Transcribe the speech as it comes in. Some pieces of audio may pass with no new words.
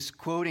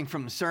Quoting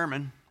from the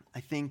sermon, I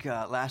think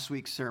last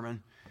week's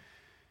sermon,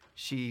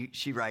 she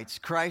writes,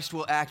 Christ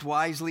will act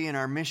wisely in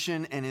our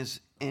mission, and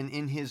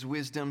in his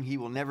wisdom he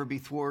will never be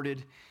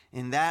thwarted.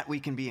 In that we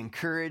can be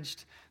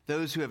encouraged.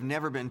 Those who have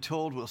never been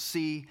told will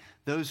see.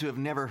 Those who have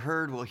never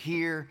heard will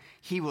hear.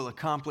 He will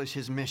accomplish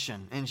his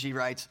mission. And she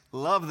writes,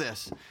 love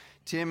this.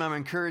 Tim, I'm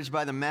encouraged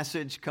by the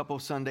message a couple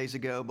of Sundays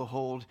ago,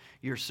 behold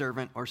your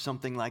servant, or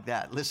something like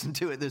that. Listen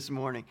to it this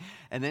morning.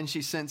 And then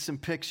she sent some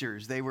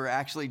pictures. They were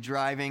actually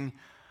driving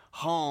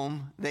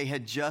home. They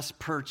had just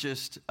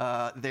purchased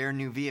their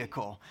new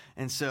vehicle.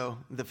 And so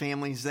the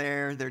family's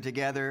there, they're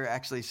together,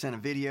 actually sent a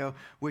video.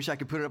 Wish I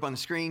could put it up on the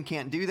screen,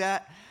 can't do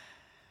that.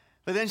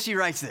 But then she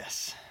writes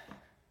this.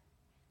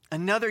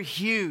 Another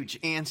huge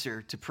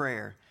answer to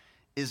prayer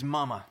is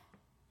mama.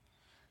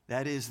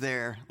 That is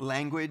their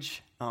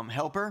language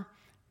helper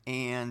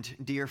and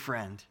dear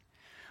friend.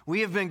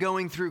 We have been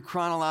going through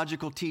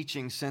chronological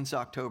teaching since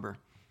October.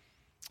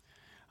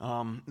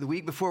 The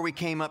week before we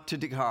came up to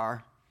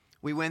Dakar,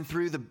 we went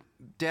through the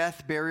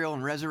death, burial,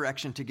 and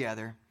resurrection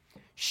together.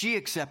 She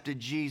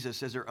accepted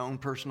Jesus as her own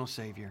personal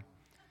Savior.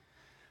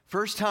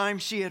 First time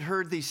she had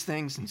heard these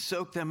things and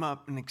soaked them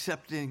up and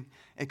accepting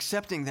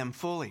them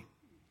fully.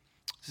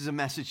 This is a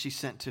message she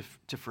sent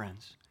to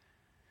friends.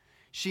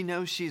 She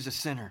knows she is a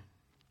sinner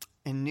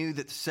and knew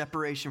that the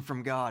separation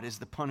from God is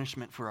the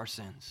punishment for our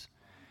sins.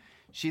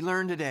 She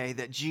learned today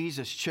that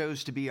Jesus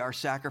chose to be our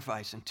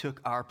sacrifice and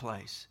took our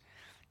place.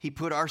 He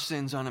put our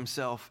sins on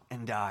himself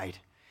and died.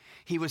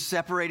 He was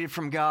separated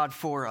from God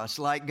for us,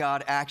 like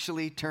God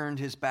actually turned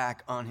his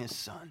back on his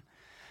son.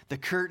 The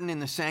curtain in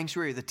the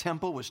sanctuary of the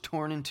temple was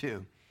torn in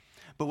two.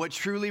 But what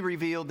truly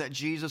revealed that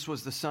Jesus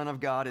was the Son of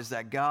God is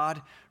that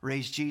God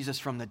raised Jesus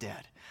from the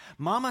dead.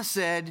 Mama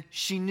said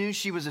she knew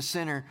she was a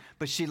sinner,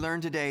 but she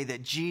learned today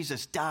that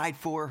Jesus died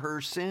for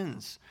her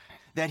sins,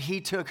 that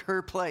he took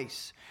her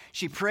place.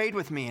 She prayed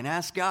with me and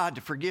asked God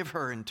to forgive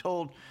her and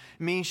told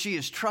me she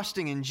is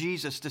trusting in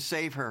Jesus to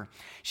save her.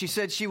 She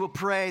said she will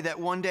pray that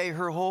one day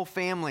her whole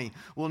family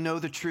will know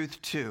the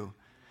truth too.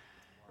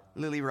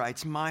 Lily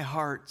writes, my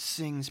heart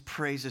sings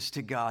praises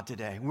to God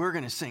today. We're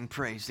going to sing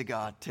praise to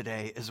God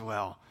today as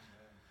well.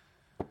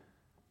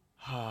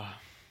 I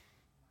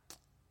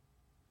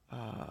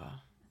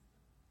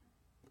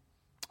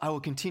will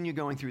continue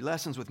going through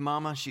lessons with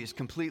Mama. She is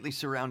completely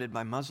surrounded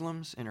by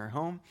Muslims in her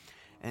home.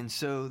 And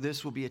so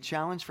this will be a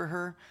challenge for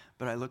her,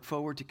 but I look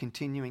forward to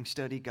continuing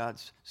studying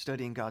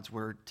God's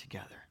word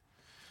together.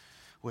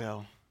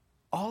 Well,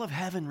 all of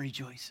heaven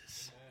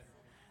rejoices.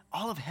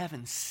 All of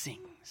heaven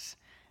sings.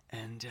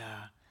 And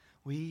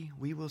we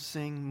will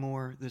sing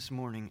more this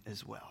morning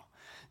as well.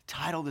 The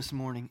title this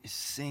morning is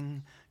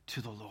Sing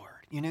to the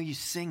Lord. You know, you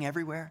sing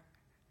everywhere.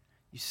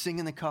 You sing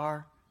in the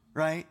car,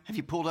 right? Have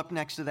you pulled up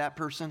next to that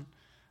person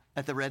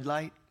at the red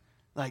light?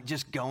 Like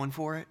just going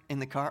for it in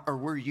the car? Or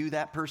were you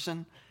that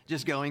person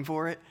just going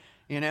for it?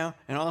 You know,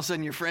 and all of a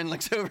sudden your friend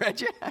looks over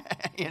at you.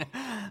 You know,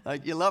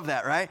 like you love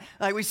that, right?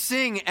 Like we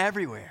sing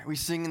everywhere. We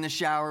sing in the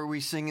shower. We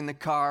sing in the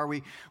car.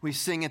 We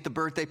sing at the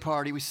birthday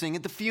party. We sing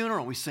at the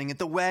funeral. We sing at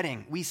the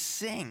wedding. We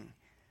sing.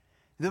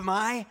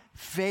 My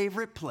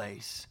favorite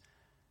place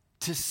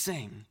to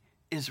sing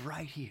is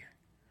right here.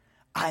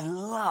 I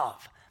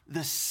love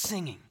the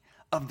singing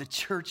of the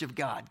church of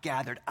God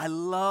gathered. I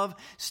love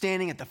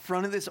standing at the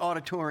front of this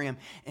auditorium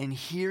and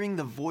hearing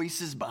the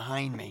voices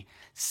behind me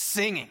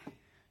singing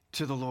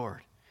to the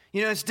Lord.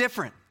 You know, it's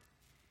different.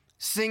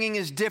 Singing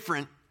is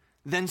different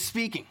than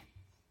speaking.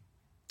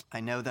 I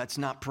know that's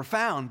not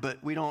profound,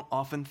 but we don't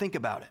often think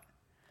about it.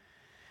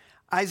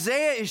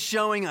 Isaiah is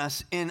showing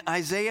us in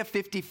Isaiah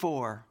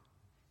 54,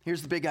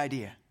 here's the big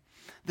idea,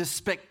 the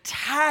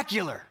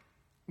spectacular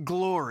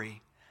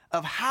glory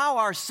of how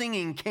our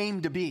singing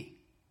came to be.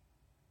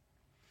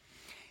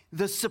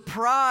 The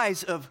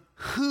surprise of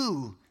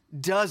who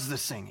does the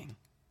singing.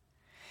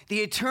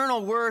 The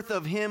eternal worth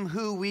of him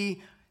who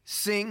we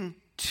sing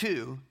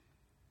to.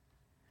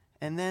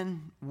 And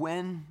then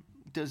when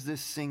does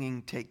this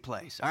singing take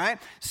place? All right?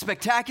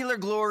 Spectacular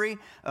glory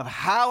of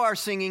how our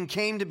singing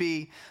came to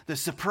be. The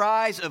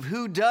surprise of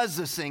who does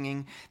the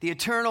singing. The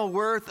eternal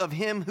worth of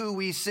him who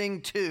we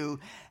sing to.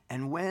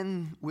 And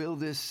when will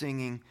this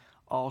singing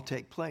all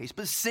take place?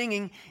 But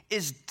singing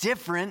is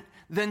different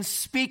than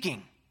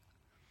speaking.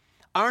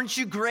 Aren't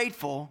you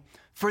grateful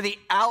for the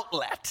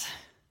outlet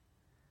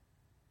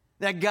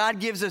that God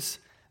gives us,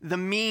 the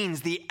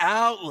means, the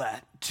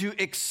outlet to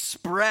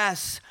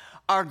express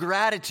our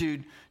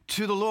gratitude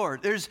to the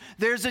Lord?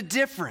 There's a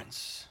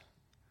difference,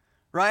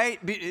 right?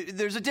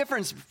 There's a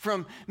difference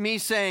from me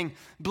saying,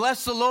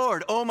 bless the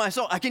Lord, oh my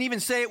soul. I can even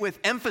say it with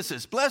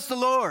emphasis. Bless the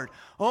Lord,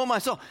 oh my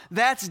soul.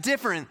 That's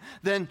different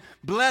than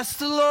bless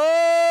the Lord,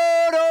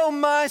 oh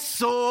my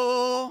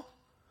soul.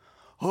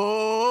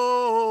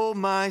 Oh,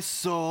 my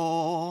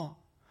soul,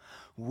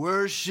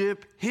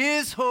 worship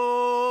his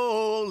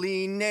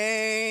holy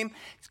name.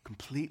 It's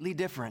completely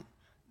different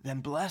than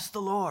bless the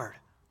Lord,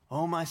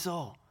 oh, my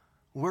soul,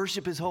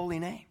 worship his holy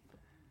name.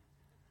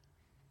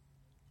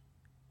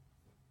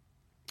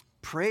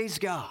 Praise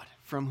God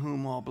from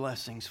whom all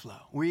blessings flow.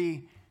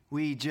 We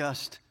we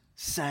just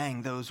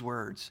sang those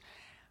words.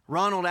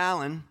 Ronald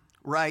Allen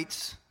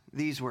writes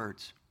these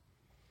words: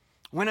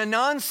 when a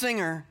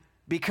non-singer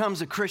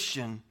becomes a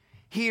Christian,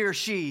 he or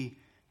she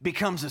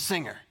becomes a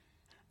singer.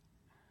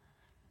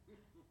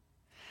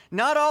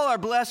 Not all are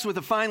blessed with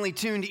a finely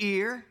tuned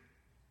ear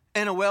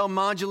and a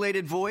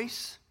well-modulated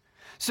voice,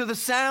 so the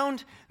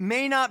sound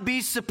may not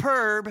be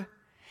superb.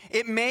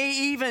 It may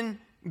even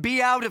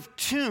be out of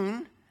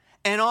tune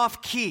and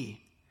off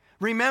key.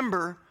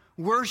 Remember,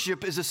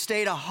 worship is a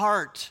state of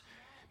heart.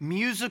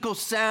 Musical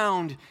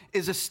sound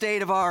is a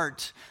state of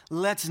art.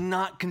 Let's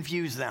not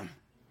confuse them.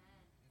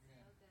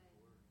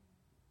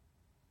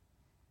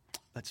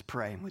 Let's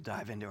pray and we'll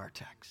dive into our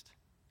text.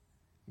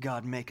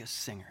 God, make us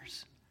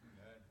singers.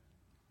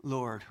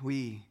 Lord,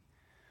 we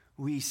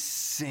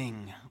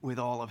sing with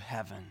all of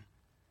heaven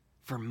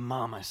for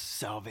Mama's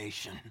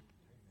salvation.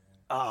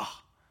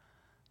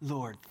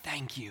 Lord,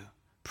 thank you.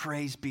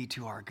 Praise be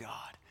to our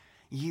God.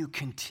 You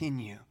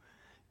continue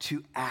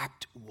to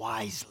act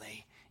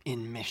wisely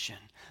in mission.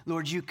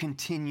 Lord, you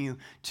continue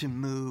to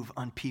move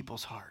on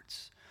people's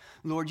hearts.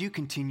 Lord, you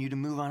continue to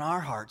move on our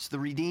hearts, the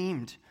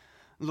redeemed.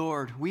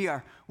 Lord, we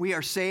are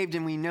saved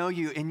and we know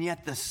you, and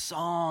yet the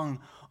song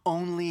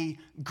only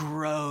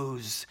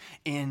grows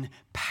in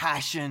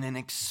passion and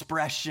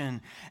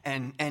expression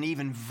and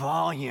even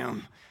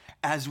volume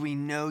as we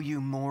know you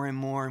more and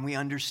more and we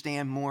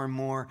understand more and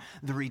more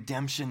the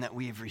redemption that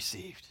we have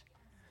received.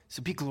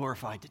 So be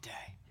glorified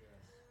today.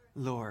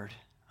 Lord,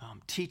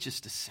 teach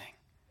us to sing.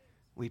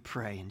 We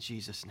pray in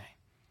Jesus' name.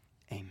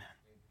 Amen.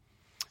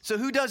 So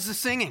who does the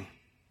singing?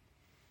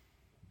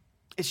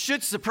 It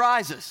should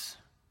surprise us.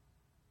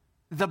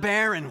 The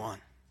barren one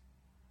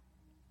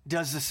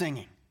does the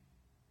singing.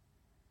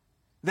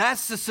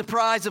 That's the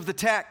surprise of the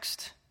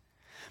text.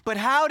 But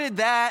how did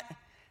that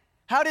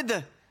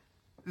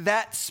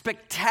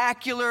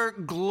spectacular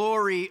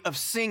glory of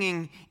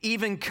singing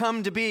even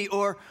come to be?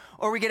 Or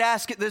we could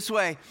ask it this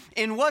way: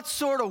 in what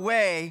sort of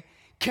way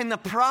can the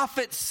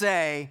prophet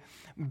say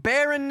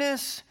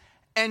barrenness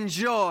and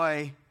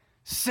joy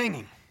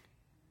singing?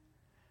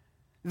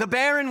 The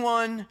barren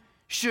one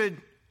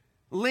should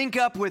link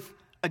up with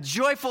a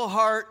joyful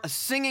heart, a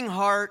singing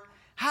heart.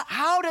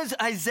 How does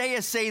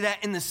Isaiah say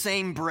that in the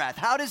same breath?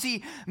 How does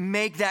he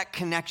make that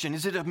connection?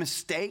 Is it a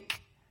mistake?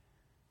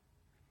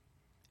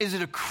 Is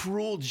it a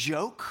cruel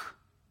joke?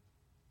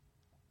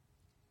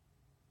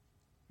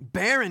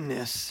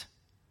 Barrenness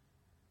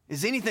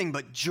is anything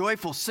but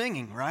joyful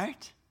singing,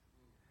 right?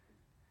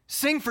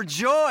 Sing for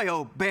joy,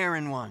 O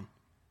barren one.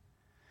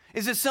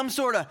 Is it some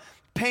sort of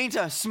paint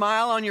a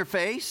smile on your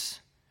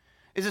face?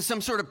 Is it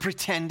some sort of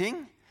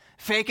pretending?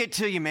 Fake it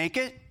till you make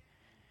it?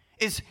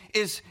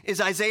 Is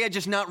Isaiah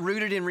just not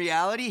rooted in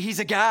reality? He's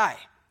a guy.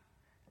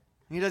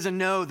 He doesn't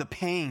know the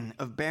pain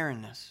of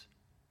barrenness.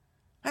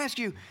 I ask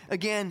you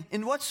again,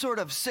 in what sort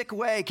of sick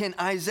way can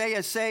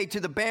Isaiah say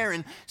to the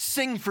barren,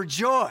 sing for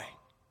joy?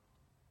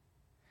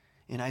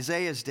 In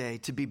Isaiah's day,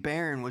 to be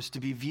barren was to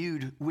be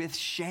viewed with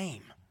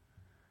shame.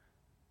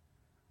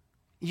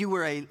 You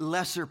were a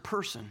lesser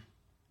person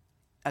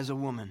as a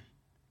woman,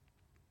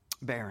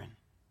 barren.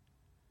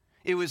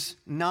 It was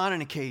not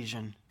an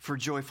occasion for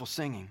joyful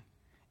singing.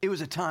 It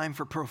was a time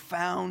for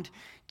profound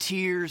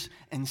tears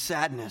and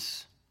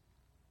sadness.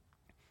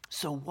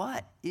 So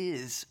what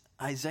is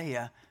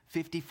Isaiah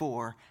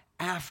 54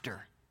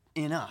 after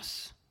in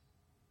us?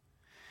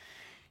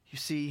 You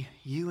see,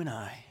 you and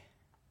I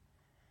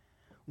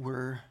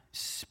were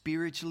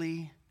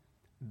spiritually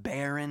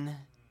barren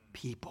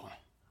people.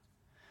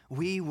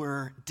 We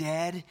were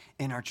dead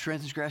in our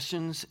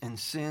transgressions and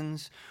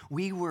sins.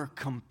 We were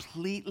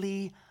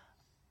completely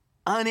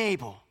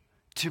unable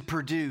to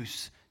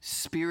produce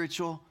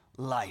spiritual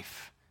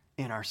life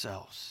in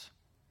ourselves.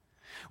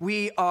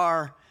 We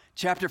are,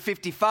 chapter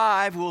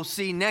 55, we'll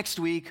see next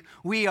week,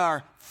 we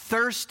are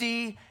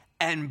thirsty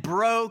and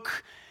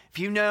broke. If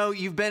you know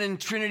you've been in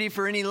Trinity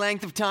for any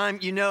length of time,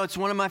 you know it's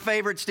one of my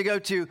favorites to go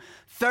to.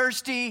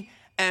 Thirsty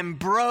and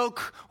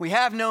broke. We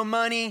have no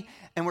money,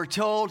 and we're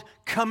told,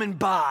 come and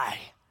buy.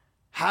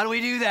 How do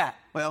we do that?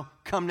 Well,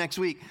 come next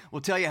week.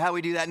 We'll tell you how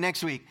we do that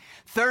next week.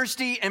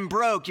 Thirsty and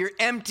broke. You're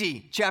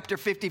empty. Chapter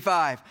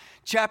 55.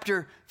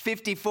 Chapter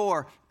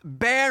 54.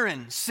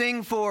 Barren.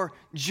 Sing for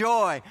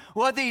joy.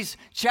 What these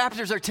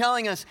chapters are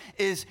telling us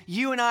is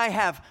you and I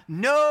have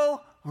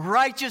no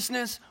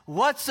righteousness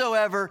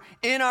whatsoever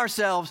in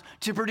ourselves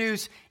to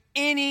produce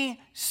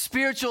any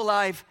spiritual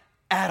life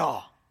at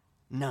all.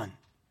 None.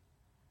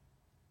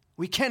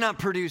 We cannot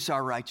produce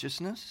our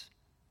righteousness.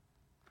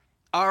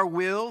 Our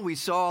will, we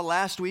saw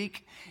last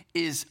week,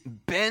 is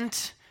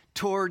bent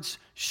towards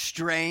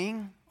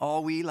straying.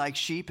 All we, like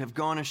sheep, have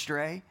gone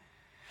astray.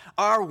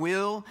 Our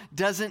will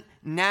doesn't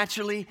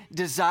naturally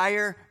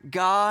desire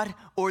God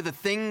or the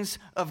things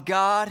of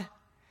God.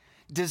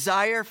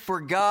 Desire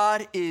for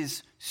God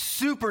is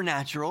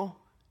supernatural,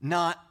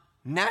 not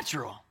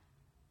natural.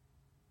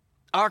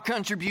 Our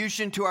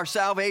contribution to our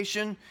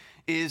salvation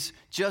is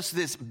just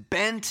this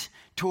bent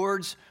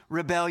towards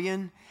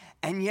rebellion,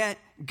 and yet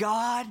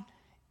God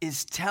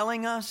is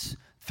telling us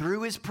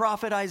through his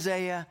prophet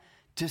Isaiah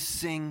to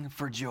sing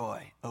for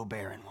joy, O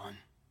barren one.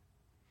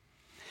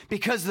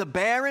 Because the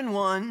barren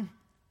one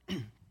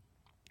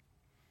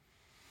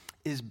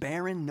is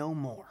barren no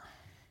more.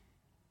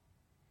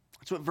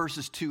 That's what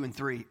verses 2 and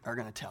 3 are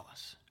going to tell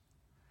us.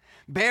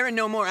 Barren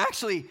no more.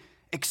 Actually,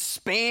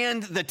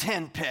 expand the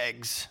tent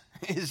pegs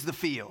is the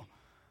feel.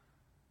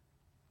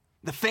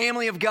 The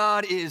family of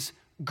God is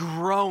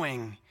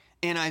growing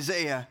in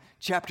Isaiah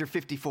chapter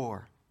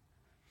 54.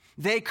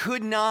 They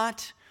could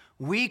not,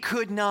 we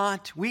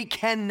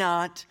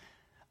cannot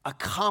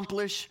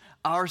accomplish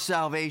our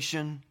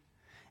salvation.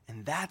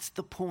 And that's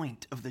the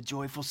point of the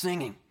joyful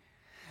singing.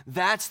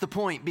 That's the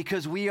point,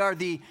 because we are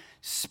the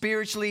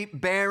spiritually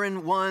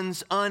barren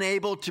ones,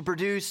 unable to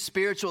produce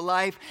spiritual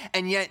life.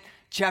 And yet,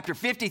 chapter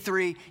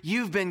 53,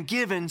 you've been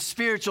given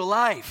spiritual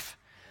life.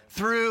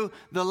 Through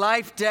the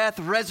life, death,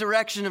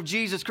 resurrection of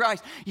Jesus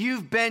Christ,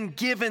 you've been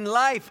given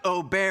life,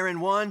 O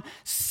barren one.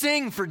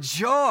 Sing for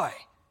joy.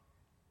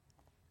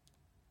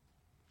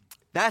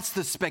 That's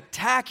the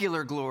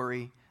spectacular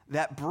glory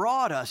that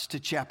brought us to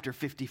chapter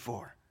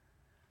 54.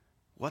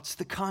 What's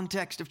the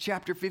context of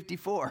chapter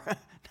 54?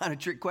 Not a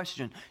trick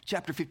question.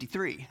 Chapter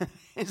 53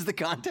 is the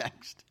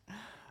context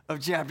of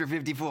chapter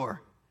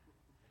 54.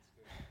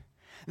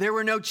 There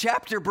were no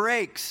chapter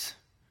breaks,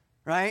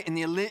 right? In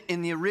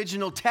the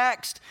original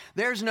text,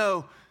 there's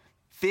no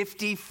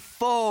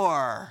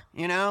 54,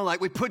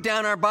 like we put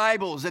down our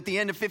Bibles at the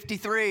end of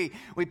 53.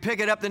 We pick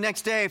it up the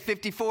next day,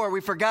 54.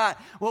 We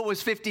forgot what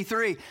was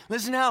 53.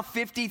 Listen how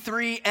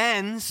 53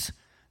 ends.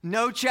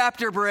 No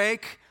chapter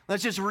break.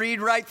 Let's just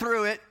read right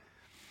through it.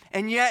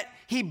 And yet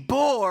he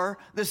bore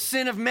the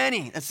sin of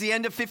many. That's the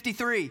end of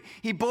 53.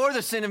 He bore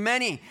the sin of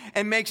many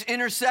and makes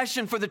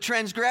intercession for the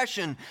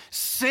transgression.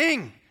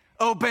 Sing,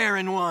 O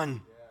barren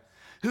one.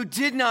 Who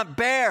did not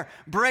bear,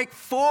 break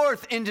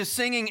forth into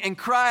singing and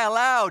cry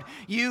aloud,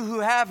 you who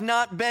have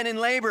not been in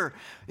labor.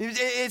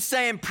 It's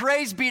saying,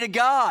 praise be to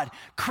God.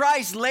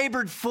 Christ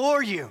labored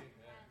for you.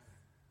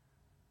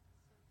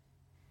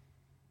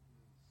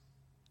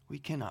 We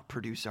cannot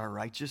produce our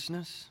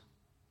righteousness.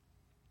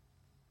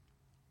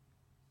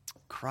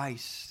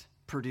 Christ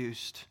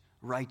produced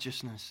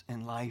righteousness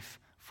and life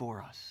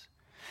for us.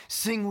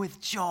 Sing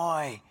with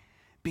joy,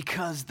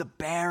 because the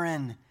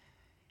barren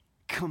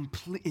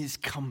is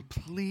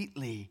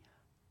completely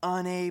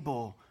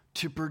unable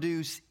to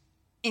produce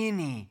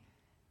any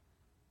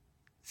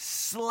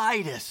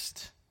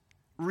slightest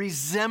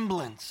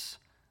resemblance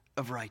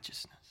of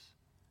righteousness.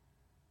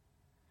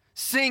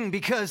 Sing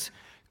because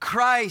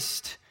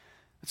Christ,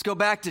 let's go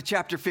back to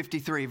chapter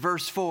 53,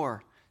 verse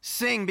 4.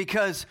 Sing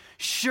because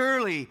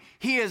surely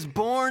he has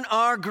borne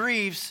our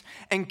griefs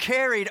and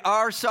carried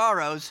our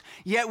sorrows,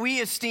 yet we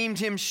esteemed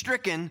him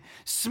stricken,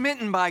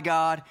 smitten by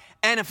God,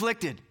 and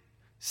afflicted.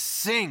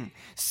 Sing,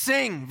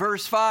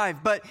 verse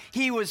 5, but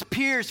he was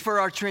pierced for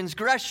our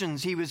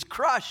transgressions, he was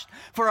crushed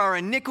for our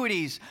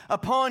iniquities.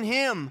 Upon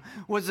him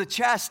was the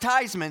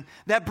chastisement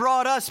that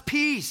brought us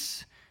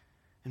peace,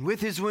 and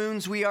with his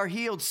wounds we are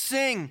healed.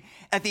 Sing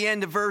at the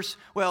end of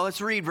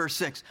let's read verse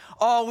 6.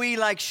 All we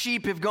like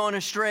sheep have gone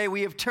astray,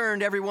 we have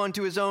turned everyone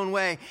to his own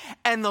way,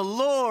 and the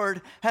Lord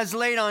has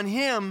laid on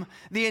him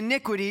the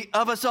iniquity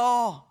of us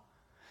all.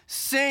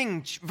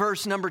 Sing,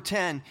 verse number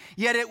 10,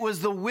 yet it was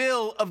the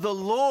will of the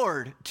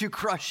Lord to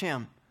crush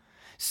him.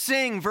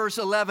 Sing, verse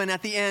 11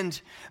 at the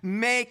end,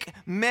 make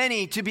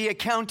many to be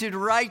accounted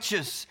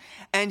righteous,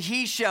 and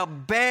he shall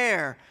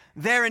bear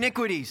their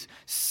iniquities.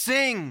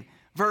 Sing,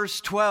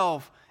 verse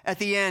 12 at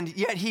the end,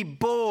 yet he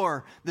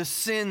bore the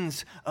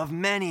sins of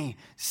many.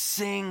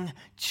 Sing,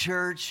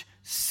 church,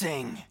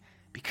 sing,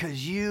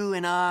 because you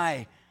and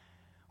I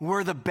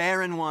were the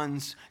barren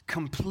ones,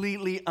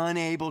 completely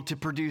unable to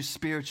produce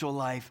spiritual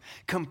life,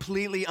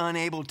 completely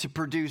unable to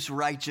produce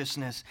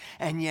righteousness.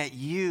 And yet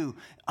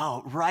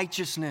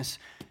righteousness,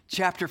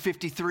 chapter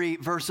 53,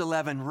 verse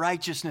 11,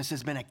 righteousness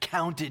has been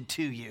accounted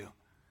to you.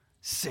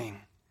 Sing.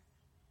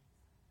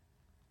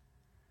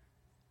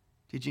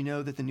 Did you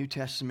know that the New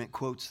Testament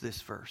quotes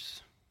this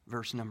verse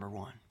number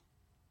 1?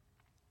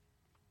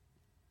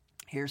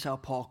 Here's how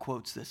Paul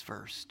quotes this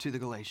verse to the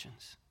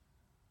Galatians.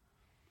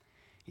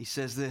 He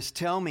says this,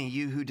 tell me,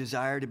 you who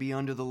desire to be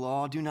under the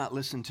law, do not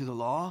listen to the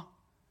law.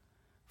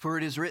 For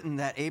it is written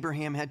that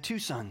Abraham had 2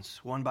 sons,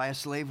 one by a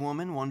slave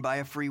woman, one by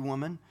a free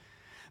woman.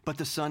 But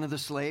the son of the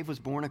slave was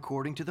born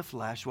according to the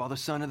flesh, while the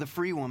son of the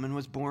free woman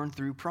was born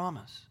through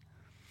promise.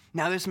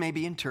 Now this may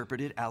be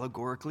interpreted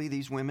allegorically.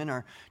 These women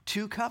are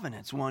 2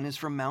 covenants. One is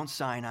from Mount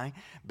Sinai,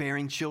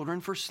 bearing children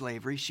for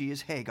slavery. She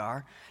is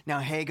Hagar. Now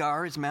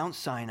Hagar is Mount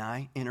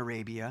Sinai in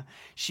Arabia.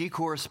 She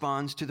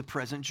corresponds to the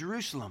present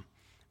Jerusalem,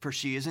 for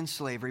she is in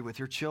slavery with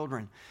her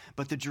children.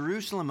 But the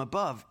Jerusalem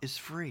above is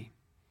free,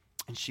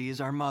 and she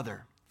is our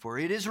mother. For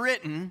it is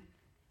written,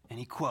 and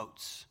he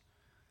quotes,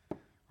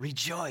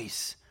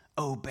 rejoice,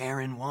 O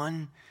barren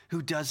one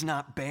who does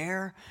not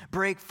bear,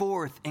 break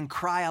forth and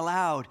cry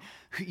aloud,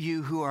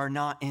 you who are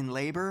not in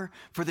labor,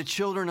 for the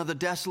children of the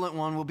desolate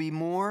one will be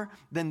more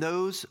than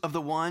those of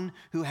the one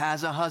who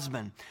has a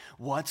husband.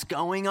 What's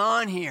going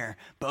on here?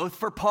 Both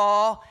for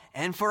Paul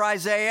and for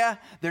Isaiah,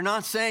 they're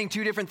not saying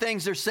two different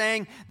things. They're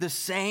saying the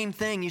same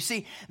thing. You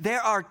see,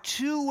 there are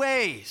two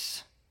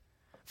ways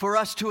for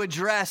us to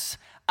address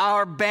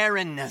our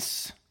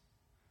barrenness.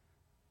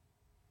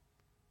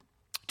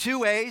 Two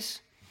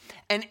ways.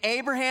 And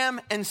Abraham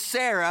and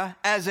Sarah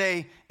as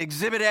a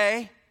exhibit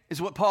A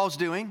is what Paul's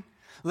doing.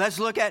 Let's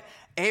look at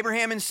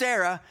Abraham and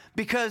Sarah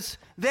because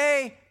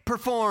they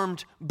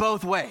performed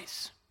both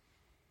ways,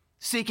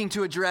 seeking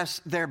to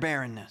address their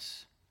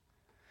barrenness.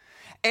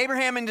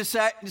 Abraham and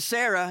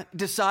Sarah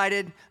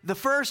decided the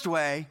first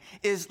way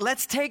is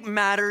let's take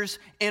matters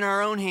in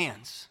our own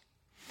hands.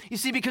 You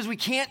see, because we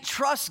can't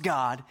trust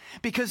God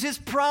because his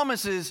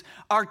promises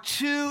are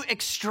too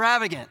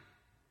extravagant.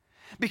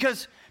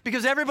 Because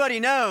everybody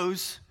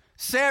knows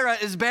Sarah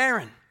is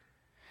barren.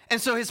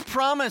 And so his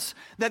promise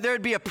that there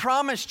would be a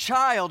promised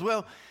child,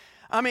 well,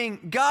 I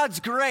mean, God's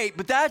great,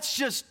 but that's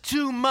just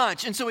too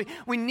much. And so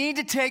we need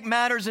to take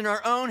matters in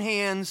our own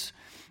hands,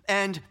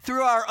 and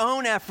through our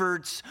own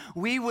efforts,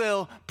 we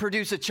will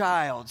produce a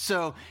child.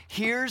 So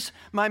here's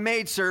my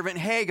maidservant,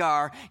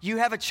 Hagar. You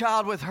have a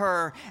child with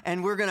her,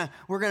 and we're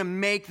gonna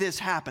make this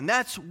happen.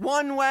 That's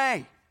one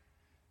way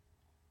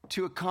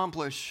to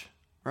accomplish,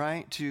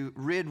 right? To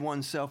rid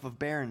oneself of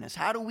barrenness.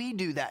 How do we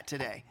do that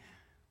today?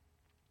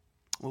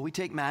 Well, we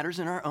take matters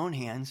in our own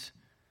hands.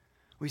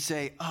 We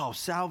say, oh,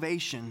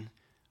 salvation,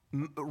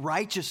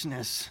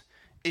 righteousness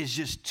is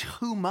just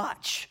too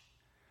much.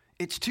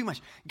 It's too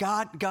much.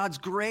 God's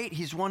great.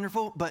 He's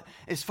wonderful. But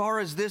as far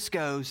as this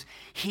goes,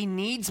 he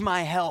needs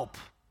my help.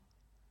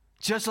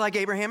 Just like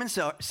Abraham and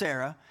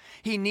Sarah,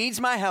 he needs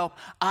my help.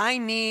 I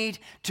need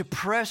to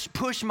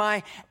push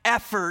my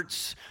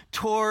efforts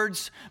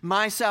towards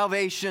my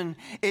salvation.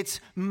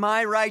 It's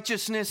my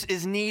righteousness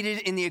is needed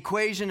in the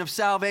equation of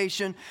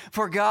salvation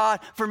for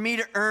me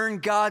to earn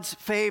God's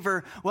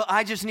favor. Well,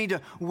 I just need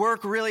to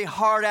work really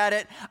hard at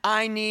it.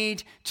 I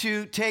need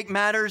to take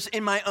matters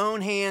in my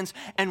own hands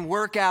and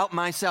work out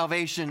my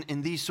salvation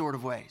in these sort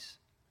of ways.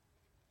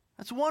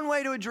 That's one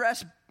way to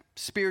address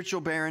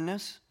spiritual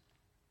barrenness.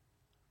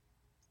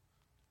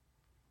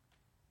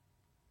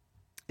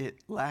 It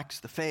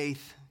lacks the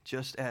faith,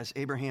 just as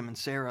Abraham and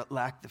Sarah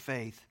lacked the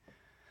faith.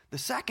 The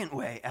second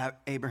way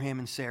Abraham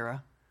and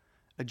Sarah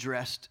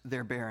addressed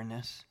their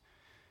barrenness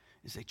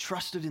is they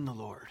trusted in the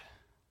Lord,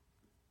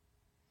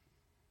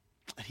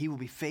 that he will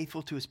be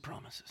faithful to his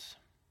promises.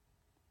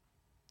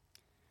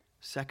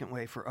 Second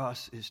way for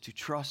us is to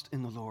trust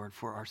in the Lord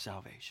for our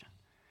salvation.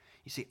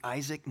 You see,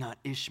 Isaac, not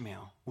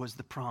Ishmael, was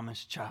the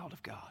promised child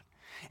of God.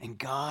 And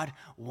God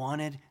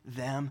wanted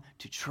them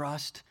to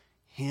trust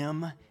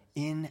him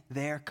in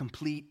their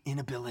complete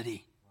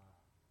inability,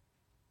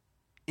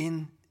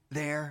 in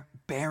their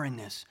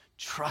barrenness.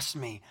 Trust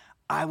me,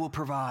 I will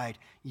provide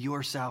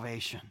your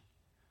salvation.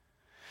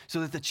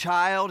 So that the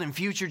child and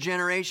future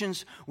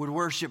generations would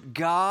worship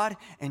God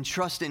and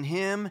trust in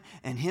him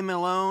and him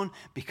alone,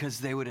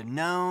 because they would have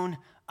known,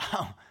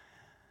 oh,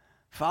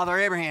 Father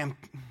Abraham,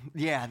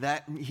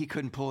 that he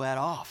couldn't pull that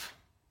off.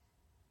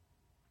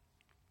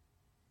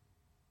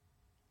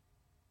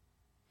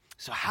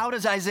 So how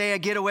does Isaiah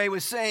get away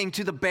with saying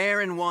to the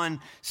barren one,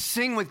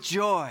 sing with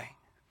joy?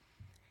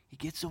 He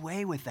gets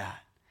away with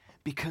that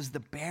because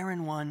the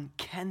barren one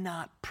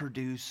cannot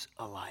produce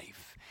a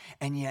life.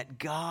 And yet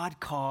God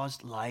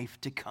caused life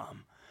to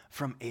come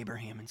from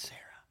Abraham and Sarah.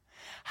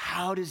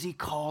 How does he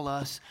call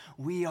us?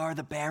 We are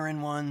the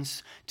barren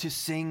ones to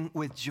sing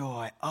with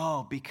joy.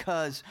 Oh,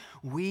 because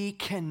we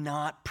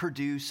cannot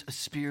produce a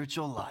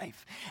spiritual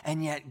life,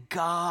 and yet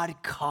God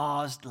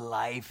caused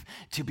life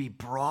to be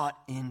brought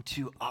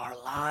into our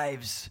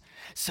lives.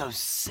 So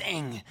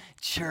sing,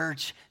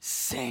 church,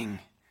 sing.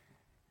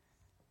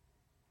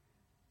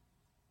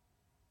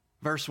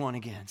 Verse 1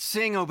 again.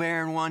 Sing, O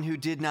barren one who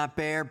did not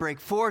bear, break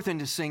forth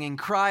into singing,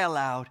 cry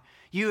aloud.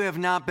 You have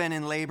not been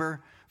in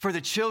labor. For the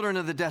children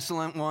of the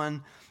desolate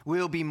one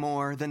will be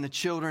more than the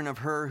children of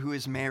her who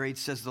is married,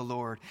 says the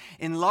Lord.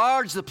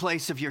 Enlarge the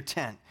place of your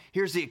tent.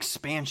 Here's the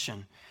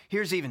expansion.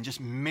 Here's even just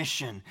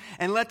mission.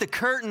 And let the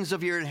curtains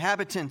of your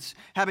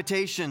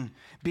habitation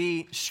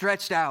be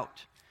stretched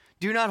out.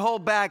 Do not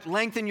hold back.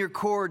 Lengthen your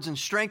cords and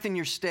strengthen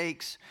your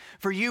stakes.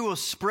 For you will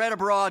spread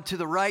abroad to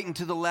the right and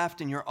to the left,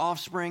 and your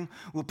offspring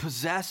will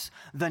possess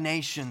the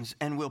nations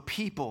and will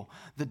people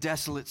the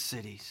desolate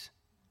cities.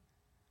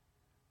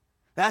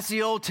 That's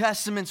the Old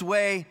Testament's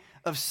way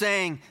of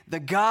saying the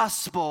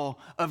gospel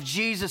of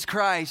Jesus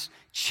Christ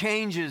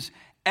changes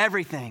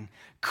everything.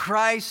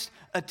 Christ's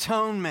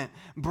atonement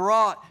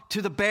brought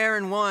to the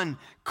barren one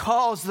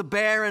calls the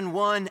barren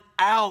one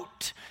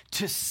out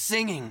to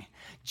singing,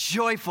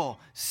 joyful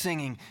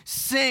singing.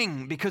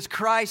 Sing because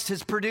Christ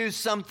has produced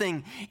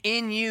something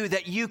in you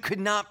that you could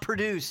not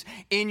produce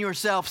in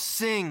yourself.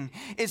 Sing.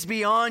 It's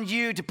beyond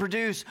you to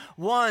produce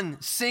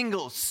one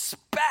single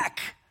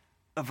speck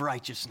of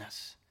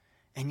righteousness.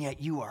 and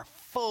yet you are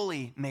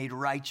fully made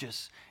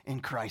righteous in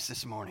Christ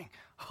this morning.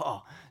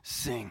 Oh,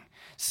 sing.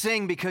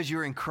 Sing because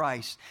you're in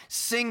Christ.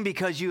 Sing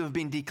because you have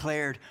been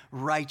declared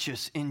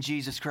righteous in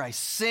Jesus Christ.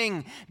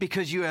 Sing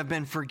because you have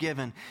been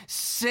forgiven.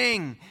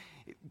 Sing.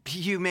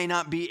 You may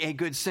not be a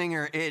good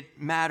singer. It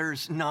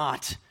matters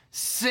not.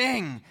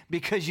 Sing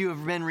because you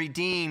have been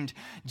redeemed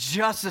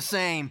just the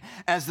same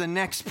as the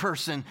next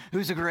person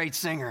who's a great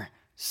singer.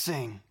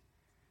 Sing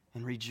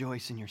and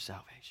rejoice in your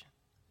salvation.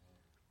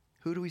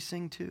 Who do we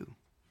sing to?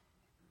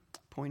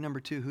 Point number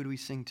 2, who do we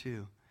sing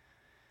to?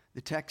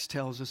 The text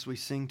tells us we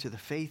sing to the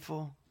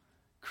faithful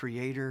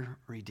Creator,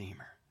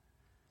 Redeemer.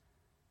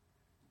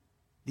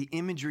 The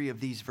imagery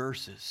of these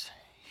verses,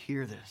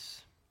 hear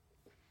this,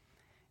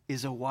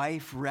 is a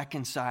wife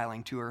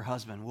reconciling to her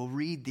husband. We'll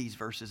read these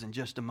verses in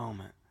just a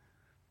moment.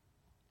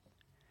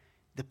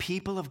 The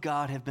people of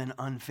God have been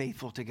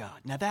unfaithful to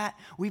God. Now that,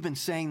 we've been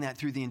saying that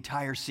through the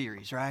entire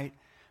series, right?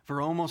 For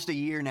almost a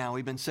year now,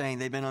 we've been saying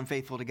they've been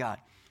unfaithful to God.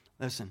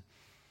 Listen,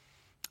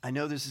 I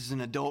know this is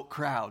an adult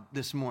crowd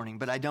this morning,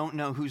 but I don't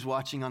know who's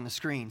watching on the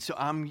screen, so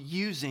I'm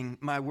using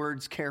my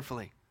words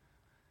carefully.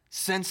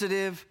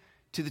 Sensitive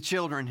to the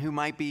children who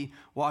might be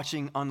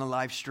watching on the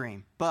live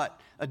stream. But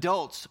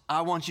adults,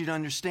 I want you to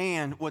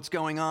understand what's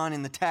going on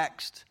in the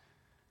text.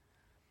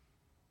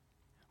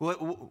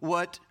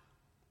 What's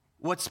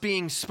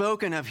being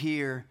spoken of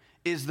here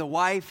is the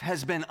wife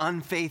has been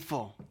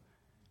unfaithful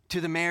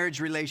to the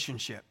marriage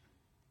relationship.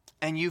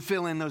 And you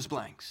fill in those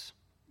blanks.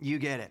 You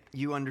get it.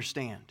 You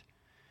understand.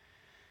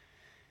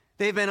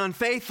 They've been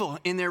unfaithful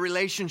in their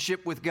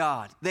relationship with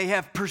God. They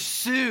have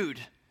pursued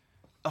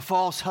a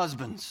false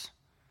husbands,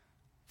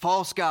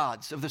 false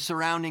gods of the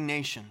surrounding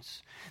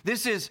nations.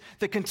 This is,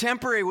 the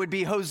contemporary would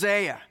be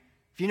Hosea.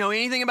 If you know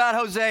anything about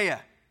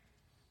Hosea,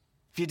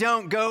 if you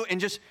don't, go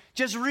and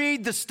just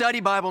read the study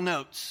Bible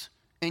notes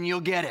and you'll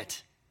get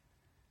it.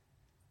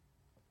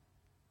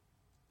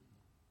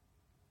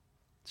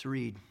 Let's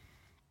read.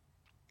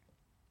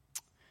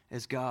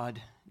 As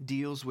God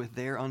deals with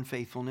their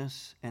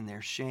unfaithfulness and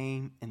their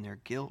shame and their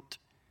guilt,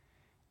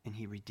 and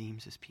he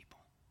redeems his people.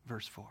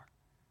 Verse 4.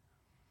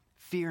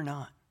 Fear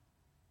not,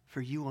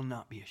 for you will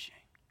not be ashamed.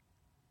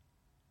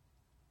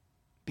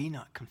 Be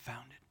not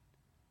confounded,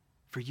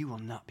 for you will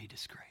not be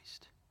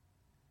disgraced.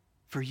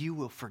 For you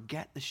will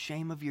forget the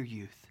shame of your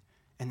youth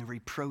and the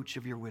reproach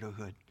of your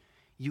widowhood.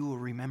 You will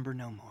remember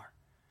no more,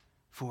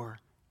 for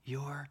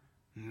your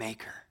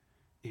Maker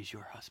is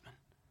your husband.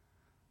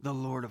 The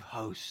Lord of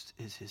hosts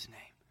is his name,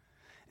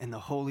 and the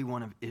Holy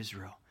One of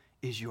Israel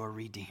is your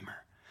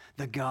Redeemer.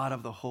 The God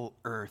of the whole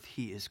earth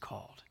he is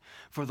called.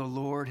 For the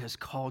Lord has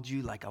called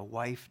you like a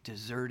wife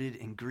deserted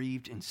and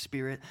grieved in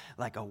spirit,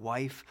 like a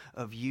wife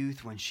of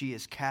youth when she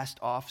is cast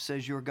off,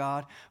 says your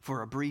God.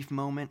 For a brief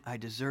moment I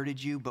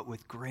deserted you, but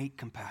with great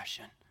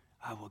compassion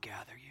I will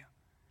gather you.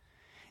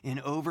 In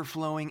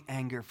overflowing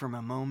anger from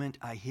a moment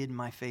I hid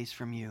my face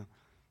from you,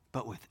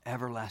 but with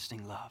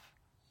everlasting love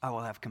I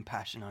will have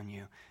compassion on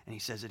you. And he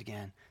says it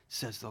again,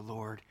 says the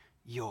Lord,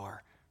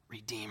 your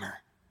Redeemer.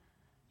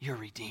 Your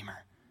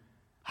Redeemer.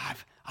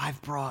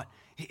 I've brought,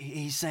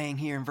 he's saying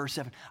here in verse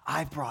 7,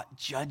 I've brought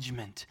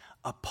judgment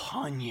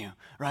upon you,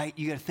 right?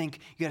 You got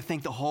to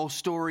think the whole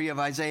story of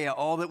Isaiah,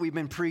 all that we've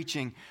been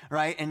preaching,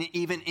 right? And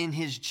even in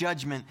his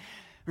judgment.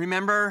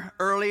 Remember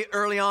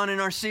early on in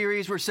our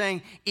series, we're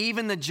saying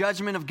even the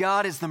judgment of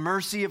God is the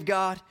mercy of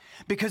God,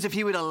 because if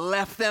he would have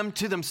left them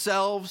to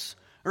themselves,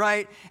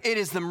 right? It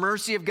is the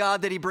mercy of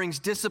God that he brings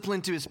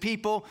discipline to his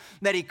people,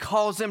 that he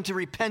calls them to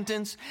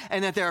repentance,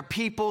 and that there are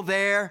people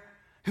there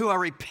who are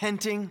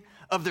repenting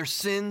of their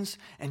sins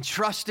and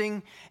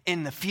trusting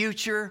in the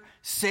future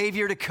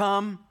Savior to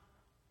come.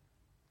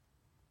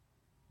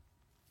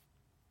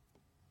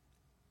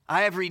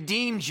 I have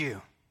redeemed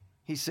you,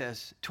 he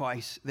says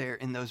twice there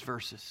in those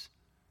verses.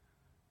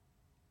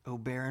 O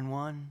barren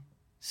one,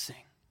 sing.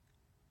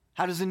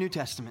 How does the New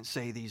Testament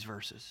say these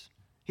verses?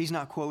 He's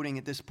not quoting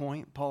at this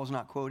point. Paul's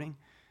not quoting.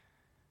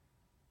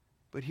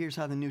 But here's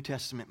how the New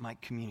Testament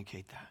might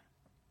communicate that.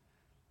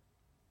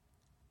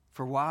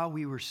 For while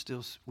we were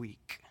still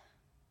weak,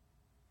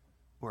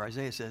 or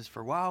Isaiah says,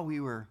 for while we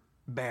were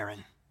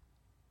barren,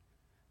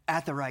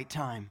 at the right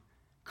time,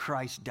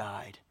 Christ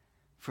died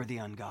for the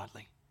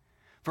ungodly.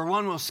 For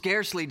one will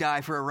scarcely die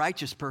for a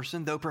righteous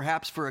person, though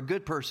perhaps for a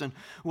good person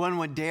one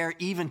would dare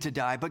even to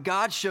die. But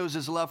God shows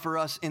his love for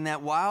us in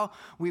that while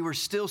we were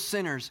still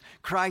sinners,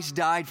 Christ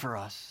died for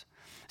us.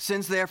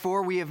 Since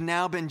therefore we have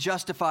now been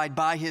justified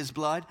by his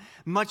blood,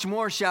 much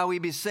more shall we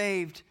be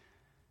saved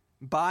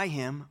by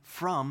him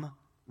from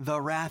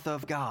the wrath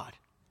of God.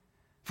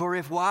 For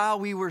if while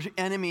we were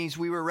enemies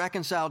we were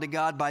reconciled to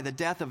God by the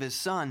death of his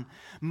Son,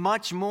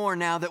 much more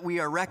now that we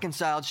are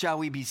reconciled shall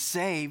we be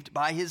saved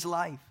by his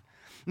life.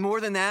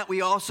 More than that,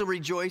 we also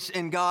rejoice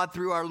in God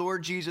through our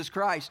Lord Jesus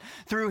Christ.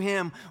 Through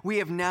him, we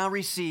have now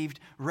received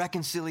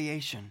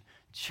reconciliation.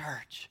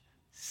 Church,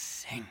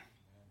 sing.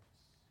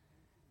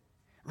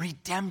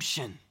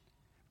 Redemption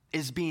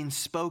is being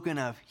spoken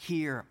of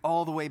here,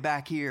 all the way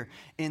back here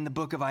in the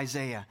book of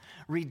Isaiah.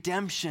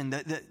 Redemption,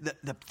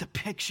 the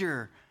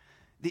picture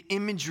the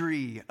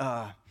imagery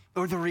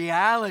or the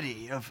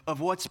reality of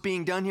what's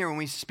being done here when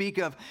we speak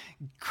of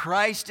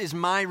Christ is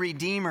my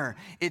Redeemer.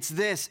 It's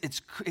this.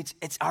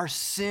 It's our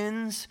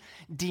sins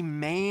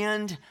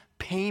demand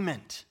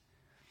payment.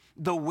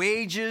 The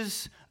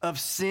wages of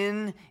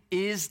sin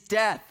is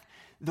death.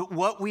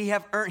 What we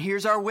have earned,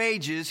 here's our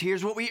wages,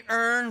 here's what we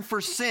earn for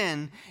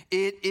sin,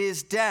 it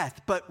is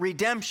death. But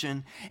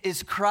redemption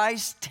is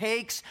Christ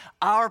takes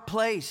our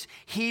place.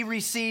 He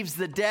receives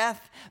the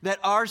death that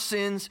our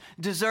sins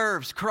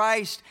deserves.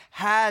 Christ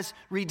has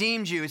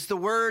redeemed you. It's the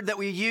word that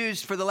we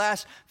used for the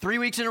last 3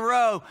 weeks in a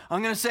row.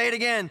 I'm going to say it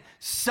again.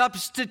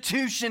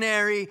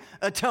 Substitutionary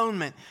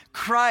atonement.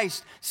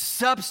 Christ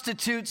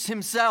substitutes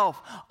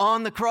himself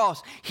on the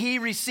cross. He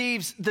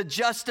receives the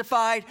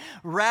justified,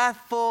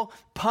 wrathful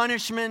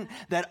punishment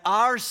that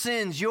our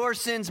sins, your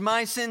sins,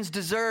 my sins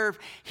deserve.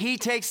 He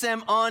takes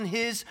them on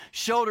his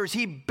shoulders.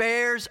 He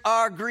bears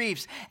our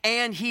griefs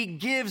and he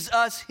gives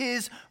us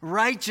his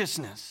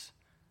righteousness.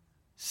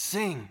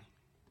 Sing.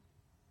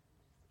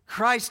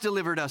 Christ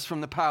delivered us from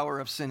the power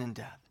of sin and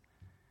death.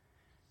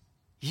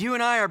 You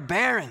and I are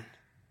barren.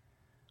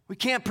 We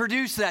can't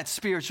produce that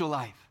spiritual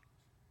life.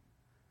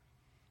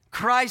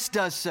 Christ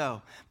does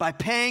so by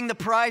paying the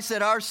price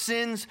that our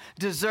sins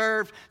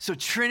deserve. So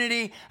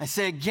Trinity, I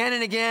say again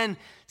and again,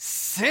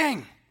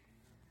 sing.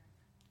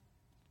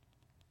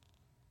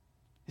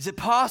 Is it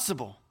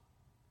possible?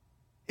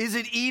 Is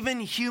it even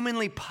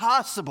humanly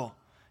possible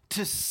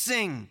to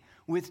sing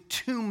with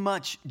too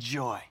much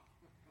joy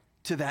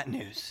to that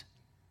news?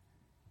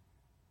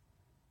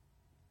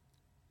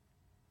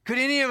 Could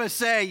any of us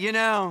say,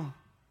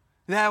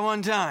 that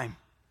one time,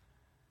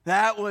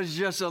 that was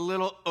just a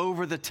little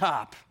over the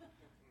top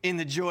in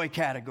the joy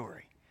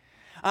category?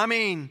 I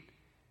mean,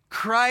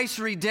 Christ's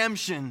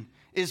redemption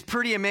is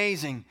pretty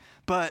amazing,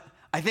 but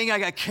I think I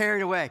got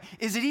carried away.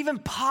 Is it even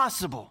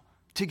possible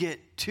to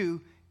get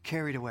too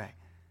carried away?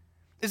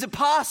 Is it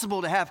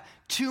possible to have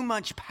too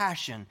much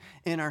passion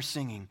in our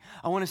singing?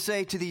 I want to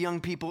say to the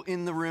young people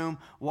in the room,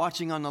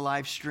 watching on the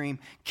live stream,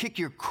 kick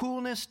your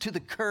coolness to the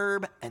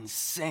curb and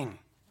sing.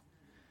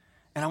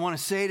 And I want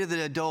to say to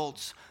the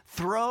adults,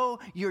 throw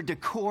your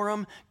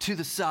decorum to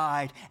the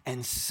side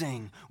and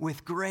sing.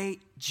 With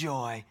great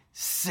joy,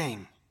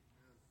 sing.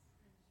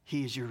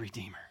 He is your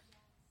Redeemer.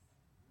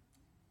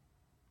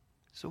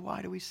 So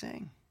why do we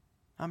sing?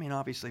 I mean,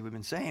 obviously we've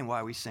been saying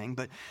why we sing,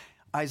 but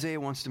Isaiah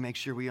wants to make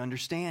sure we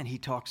understand. He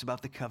talks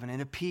about the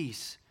covenant of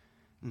peace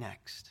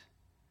next.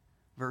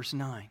 Verse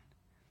 9.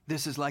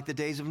 This is like the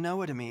days of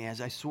Noah to me, as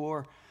I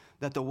swore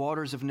that the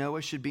waters of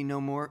Noah should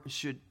no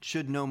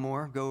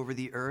more go over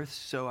the earth.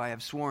 So I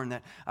have sworn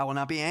that I will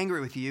not be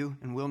angry with you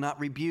and will not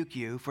rebuke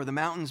you, for the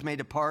mountains may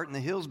depart and the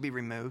hills be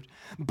removed.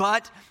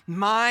 But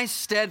my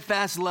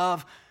steadfast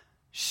love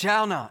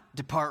shall not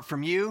depart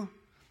from you,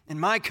 and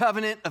my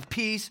covenant of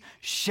peace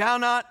shall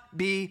not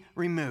be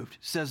removed,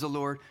 says the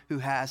Lord who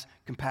has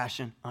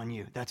compassion on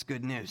you. That's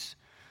good news.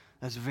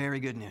 That's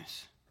very good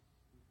news.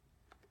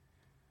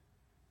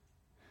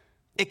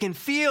 It can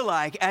feel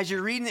like, as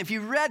you're reading, if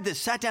you read this,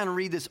 sat down and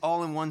read this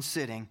all in one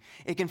sitting,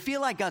 it can feel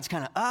like God's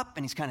kind of up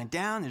and he's kind of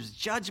down. There's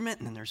judgment,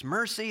 and then there's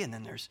mercy, and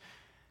then there's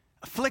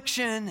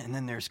affliction, and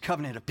then there's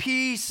covenant of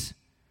peace.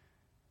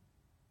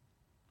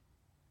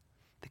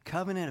 The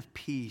covenant of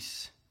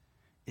peace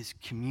is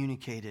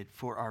communicated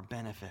for our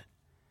benefit,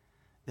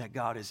 that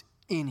God is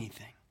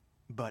anything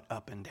but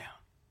up and down.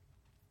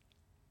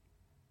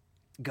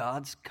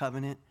 God's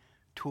covenant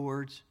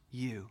towards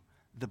you,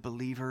 the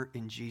believer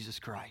in Jesus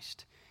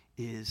Christ,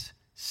 is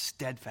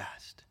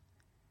steadfast,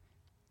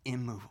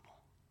 immovable.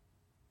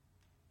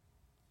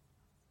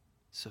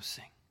 So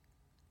sing.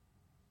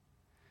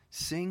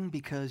 Sing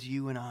because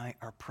you and I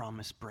are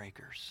promise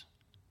breakers.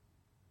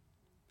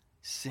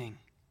 Sing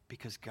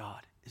because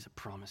God is a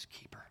promise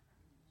keeper.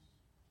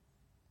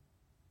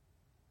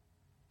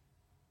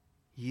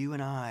 You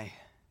and I,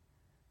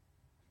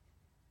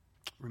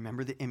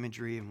 remember the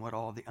imagery and what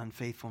all the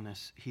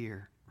unfaithfulness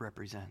here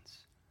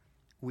represents.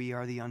 We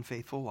are the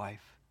unfaithful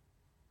wife.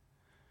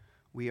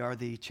 We are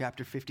the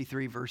chapter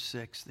 53, verse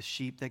 6, the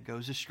sheep that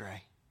goes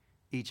astray,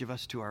 each of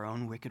us to our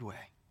own wicked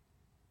way.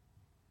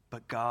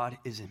 But God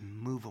is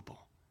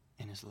immovable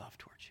in his love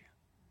towards you.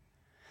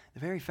 The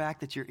very fact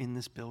that you're in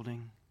this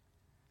building,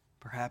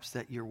 perhaps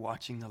that you're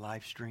watching the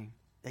live stream,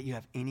 that you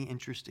have any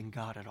interest in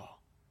God at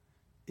all,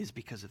 is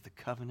because of the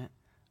covenant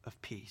of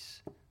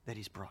peace that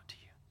he's brought to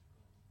you.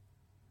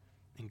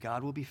 And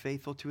God will be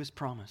faithful to his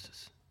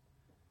promises.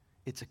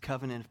 It's a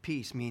covenant of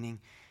peace, meaning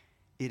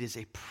it is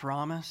a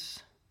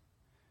promise.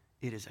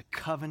 It is a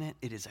covenant.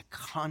 It is a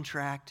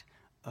contract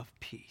of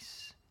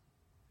peace.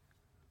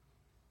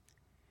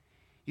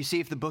 You see,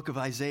 if the book of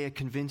Isaiah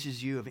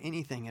convinces you of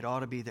anything, it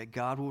ought to be that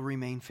God will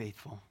remain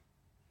faithful.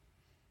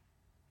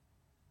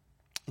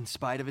 In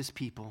spite of his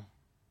people,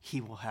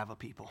 he will have a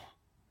people.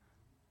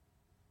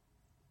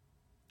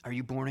 Are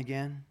you born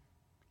again?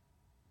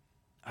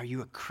 Are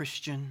you a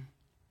Christian?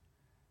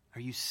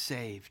 Are you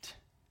saved?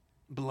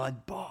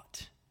 Blood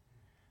bought.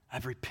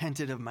 I've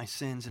repented of my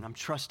sins and I'm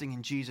trusting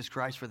in Jesus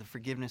Christ for the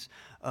forgiveness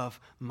of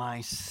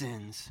my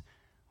sins.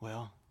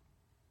 Well,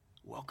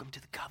 welcome to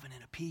the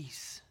covenant of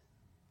peace.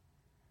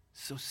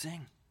 So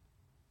sing.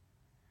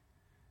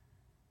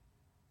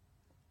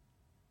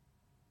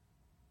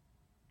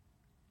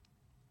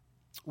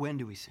 When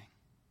do we sing?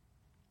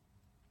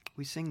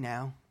 We sing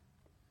now,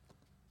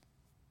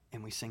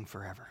 and we sing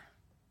forever.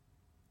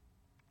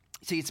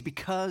 See, it's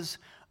because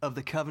of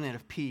the covenant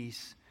of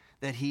peace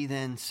that he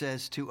then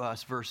says to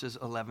us, verses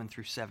 11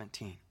 through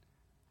 17.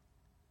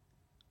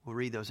 We'll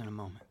read those in a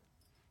moment.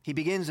 He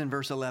begins in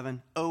verse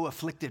 11, "O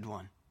afflicted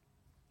one."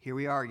 Here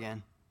we are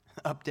again,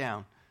 up,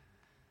 down.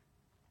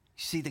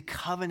 You see, the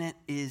covenant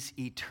is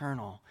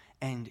eternal,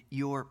 and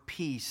your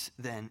peace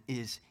then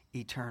is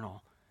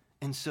eternal.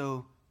 And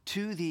so,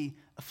 to the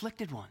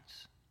afflicted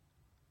ones,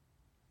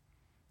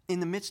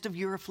 in the midst of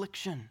your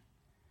affliction,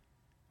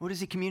 what is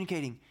he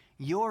communicating?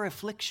 Your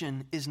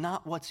affliction is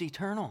not what's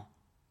eternal.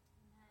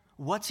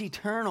 What's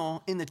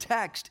eternal in the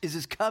text is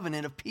his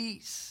covenant of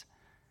peace.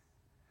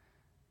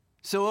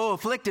 So, O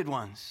afflicted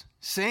ones,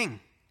 sing.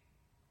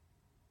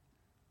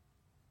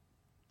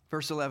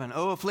 Verse 11,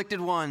 "O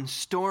afflicted one,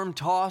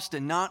 storm-tossed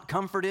and not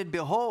comforted,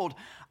 behold,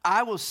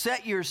 I will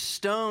set your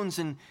stones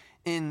in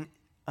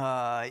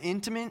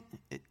intimate."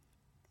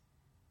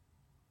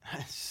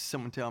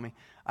 Someone tell me.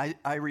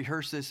 I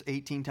rehearsed this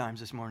 18 times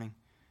this morning.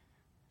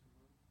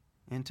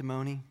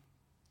 Antimony.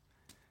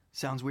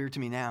 Sounds weird to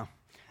me now.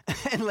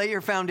 "And lay your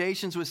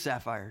foundations with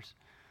sapphires.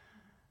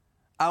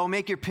 I will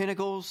make your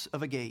pinnacles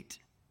of agate,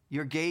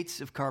 your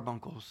gates of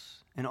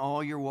carbuncles, and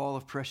all your wall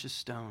of precious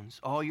stones.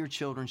 All your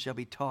children shall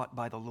be taught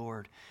by the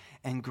Lord,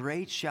 and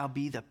great shall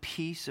be the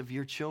peace of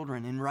your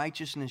children. In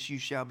righteousness you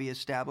shall be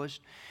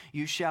established.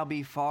 You shall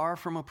be far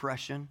from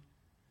oppression,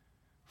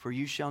 for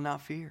you shall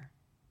not fear,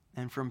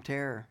 and from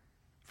terror,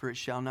 for it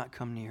shall not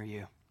come near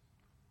you."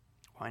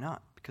 Why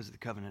not? Because of the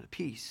covenant of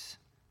peace.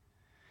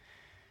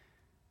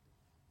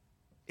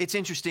 It's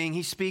interesting.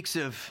 He speaks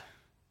of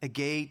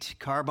agate,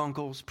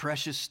 carbuncles,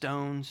 precious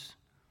stones.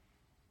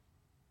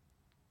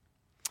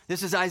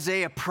 This is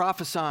Isaiah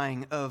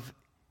prophesying of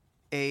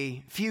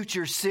a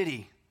future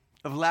city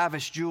of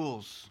lavish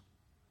jewels.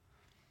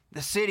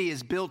 The city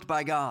is built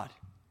by God.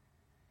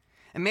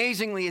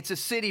 Amazingly, it's a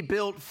city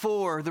built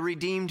for the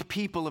redeemed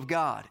people of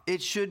God.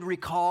 It should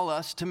recall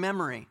us to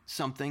memory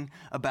something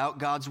about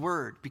God's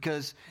word,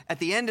 because at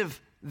the end of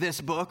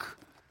this book,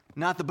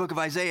 not the book of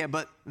Isaiah,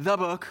 but the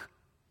book,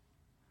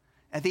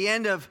 at the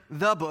end of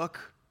the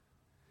book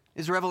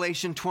is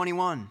Revelation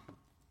 21.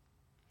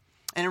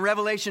 And in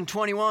Revelation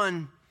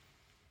 21,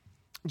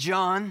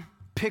 John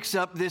picks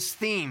up this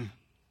theme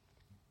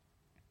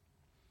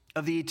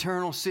of the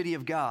eternal city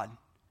of God.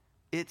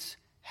 It's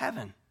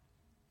heaven.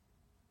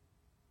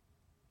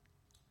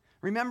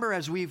 Remember,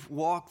 as we've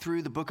walked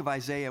through the book of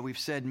Isaiah, we've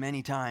said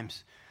many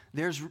times,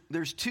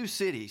 there's two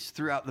cities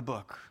throughout the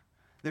book.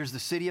 There's the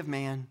city of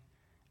man,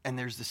 and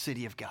there's the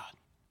city of God.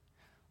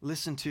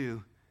 Listen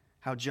to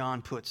how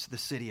John puts the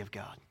city of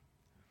God.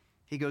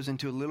 He goes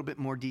into a little bit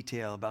more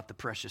detail about the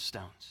precious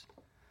stones.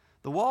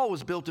 "The wall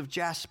was built of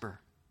jasper."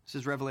 This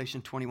is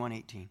Revelation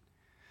 21:18.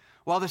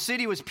 "While the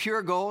city was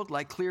pure gold,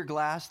 like clear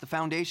glass, the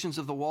foundations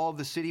of the wall of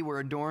the city were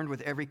adorned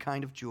with every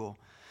kind of jewel.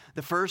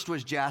 The first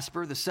was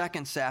jasper, the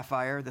second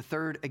sapphire, the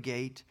third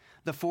agate,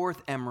 the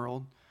fourth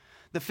emerald,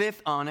 the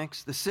fifth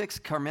onyx, the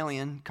sixth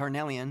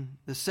carnelian,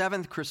 the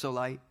seventh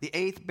chrysolite, the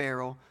eighth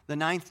beryl, the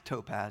ninth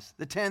topaz,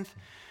 the 10th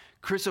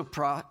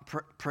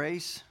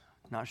chrysoprase,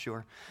 not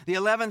sure, the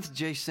 11th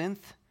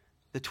jacinth,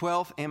 the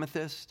 12th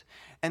amethyst,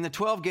 and the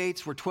 12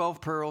 gates were 12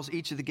 pearls,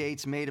 each of the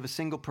gates made of a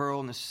single pearl,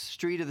 and the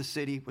street of the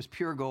city was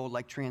pure gold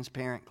like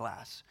transparent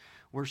glass."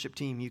 Worship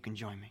team, you can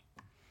join me.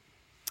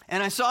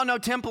 "And I saw no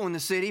temple in the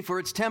city, for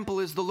its temple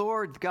is the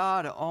Lord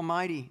God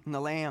Almighty and the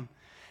Lamb.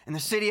 And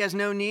the city has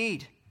no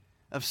need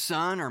of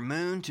sun or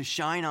moon to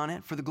shine on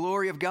it, for the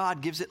glory of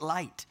God gives it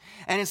light,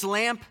 and its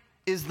lamp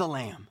is the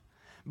Lamb.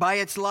 By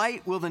its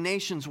light will the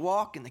nations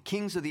walk, and the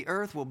kings of the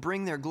earth will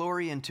bring their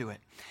glory into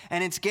it.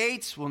 And its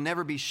gates will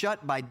never be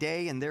shut by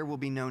day, and there will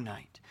be no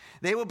night.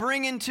 They will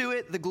bring into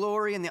it the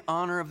glory and the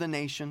honor of the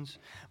nations,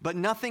 but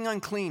nothing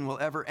unclean will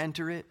ever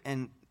enter it,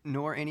 and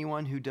nor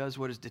anyone who does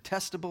what is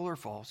detestable or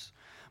false,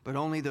 but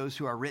only those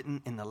who are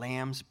written in the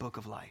Lamb's book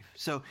of life."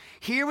 So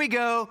here we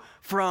go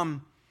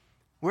from,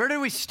 where did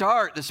we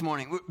start this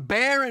morning?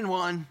 Barren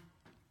one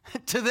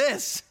to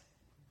this.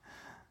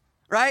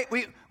 Right?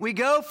 We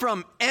go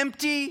from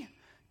empty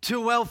to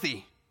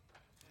wealthy.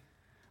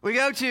 We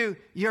go to,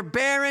 you're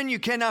barren, you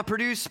cannot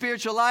produce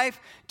spiritual life,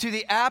 to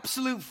the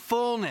absolute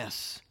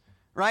fullness.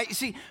 Right? You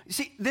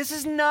see, this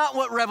is not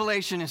what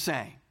Revelation is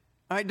saying.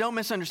 All right, don't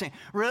misunderstand.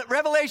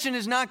 Revelation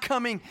is not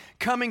coming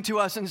to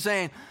us and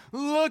saying,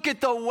 look at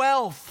the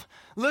wealth,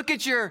 look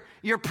at your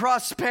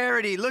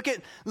prosperity, look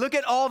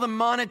at all the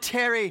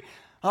monetary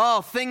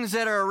things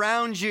that are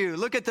around you.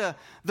 Look at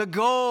the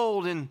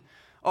gold and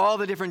all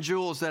the different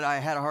jewels that I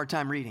had a hard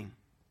time reading.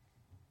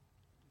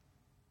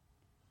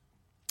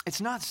 It's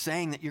not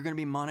saying that you're going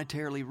to be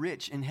monetarily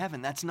rich in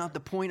heaven. That's not the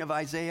point of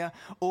Isaiah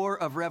or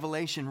of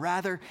Revelation.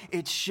 Rather,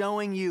 it's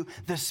showing you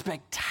the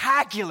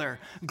spectacular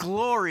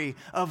glory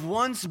of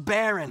once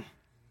barren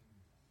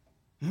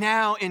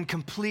now in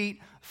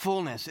complete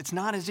fullness. It's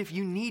not as if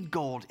you need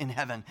gold in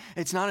heaven.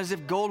 It's not as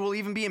if gold will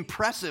even be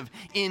impressive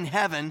in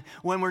heaven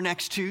when we're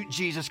next to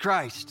Jesus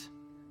Christ.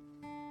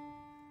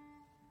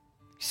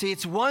 See,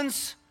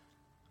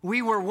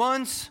 we were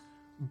once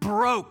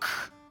broke,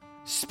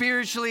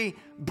 spiritually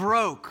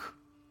broke.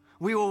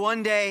 We will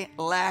one day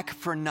lack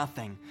for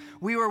nothing.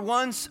 We were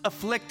once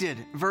afflicted,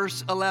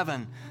 verse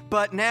 11.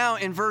 But now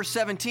in verse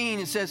 17,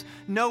 it says,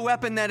 no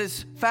weapon that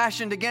is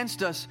fashioned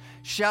against us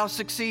shall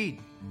succeed.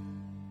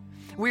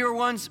 We were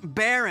once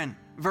barren,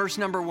 verse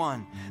number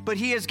 1. But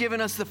he has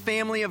given us the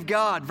family of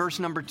God, verse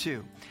number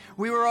 2.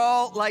 We were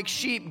all like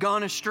sheep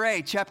gone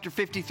astray, chapter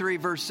 53,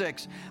 verse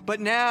 6. But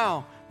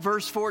now,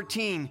 verse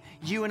 14,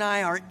 you and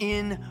I are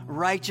in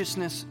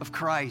righteousness of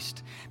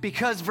Christ.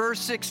 Because verse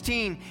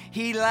 16,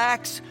 he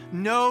lacks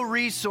no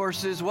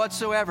resources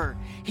whatsoever.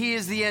 He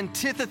is the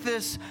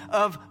antithesis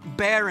of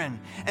barren.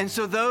 And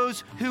so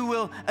those who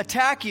will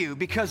attack you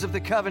because of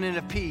the covenant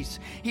of peace,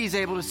 he's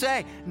able to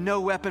say, no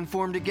weapon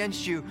formed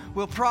against you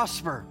will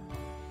prosper.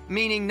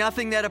 Meaning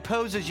nothing that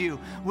opposes you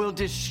will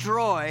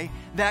destroy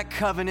that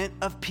covenant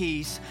of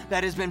peace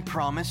that has been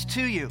promised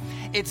to you.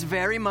 It's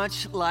very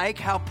much like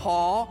how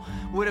Paul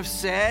would have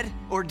said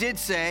or did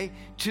say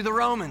to the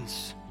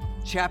Romans,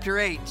 chapter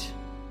 8.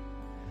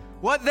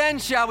 What then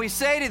shall we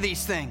say to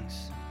these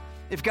things?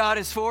 If God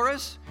is for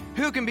us,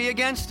 who can be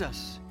against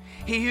us?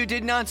 He who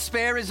did not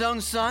spare his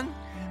own son,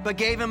 but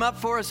gave him up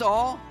for us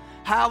all,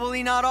 how will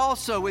he not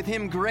also with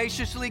him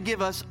graciously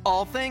give us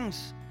all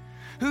things?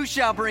 Who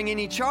shall bring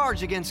any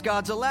charge against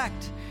God's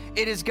elect?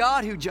 It is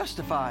God who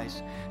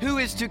justifies. Who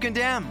is to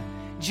condemn?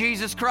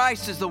 Jesus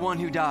Christ is the one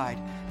who died.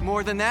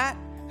 More than that,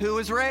 who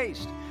was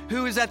raised?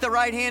 Who is at the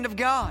right hand of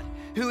God?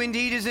 Who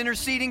indeed is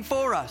interceding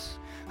for us?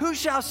 Who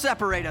shall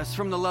separate us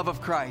from the love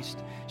of Christ?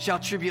 Shall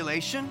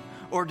tribulation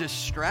or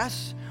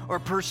distress or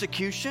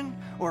persecution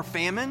or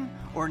famine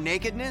or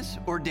nakedness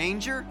or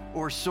danger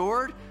or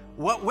sword?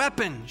 What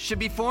weapon should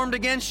be formed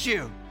against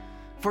you?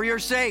 For your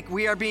sake,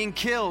 we are being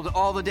killed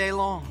all the day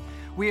long.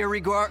 We are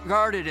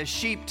regarded as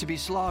sheep to be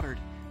slaughtered.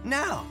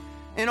 Now,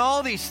 in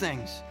all these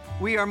things,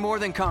 we are more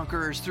than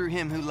conquerors through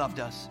him who loved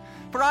us.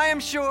 For I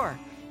am sure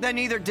that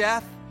neither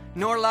death,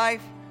 nor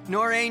life,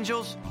 nor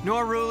angels,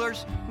 nor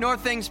rulers, nor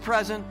things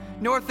present,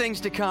 nor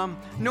things to come,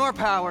 nor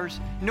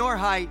powers, nor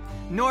height,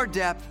 nor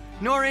depth,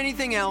 nor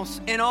anything else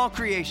in all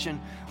creation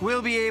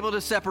will be able to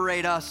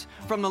separate us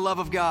from the love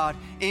of God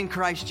in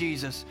Christ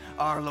Jesus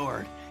our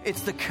Lord.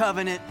 It's the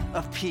covenant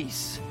of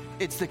peace.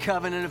 It's the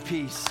covenant of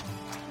peace.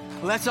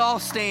 Let's all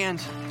stand.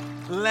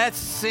 Let's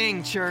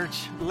sing,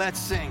 church. Let's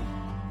sing.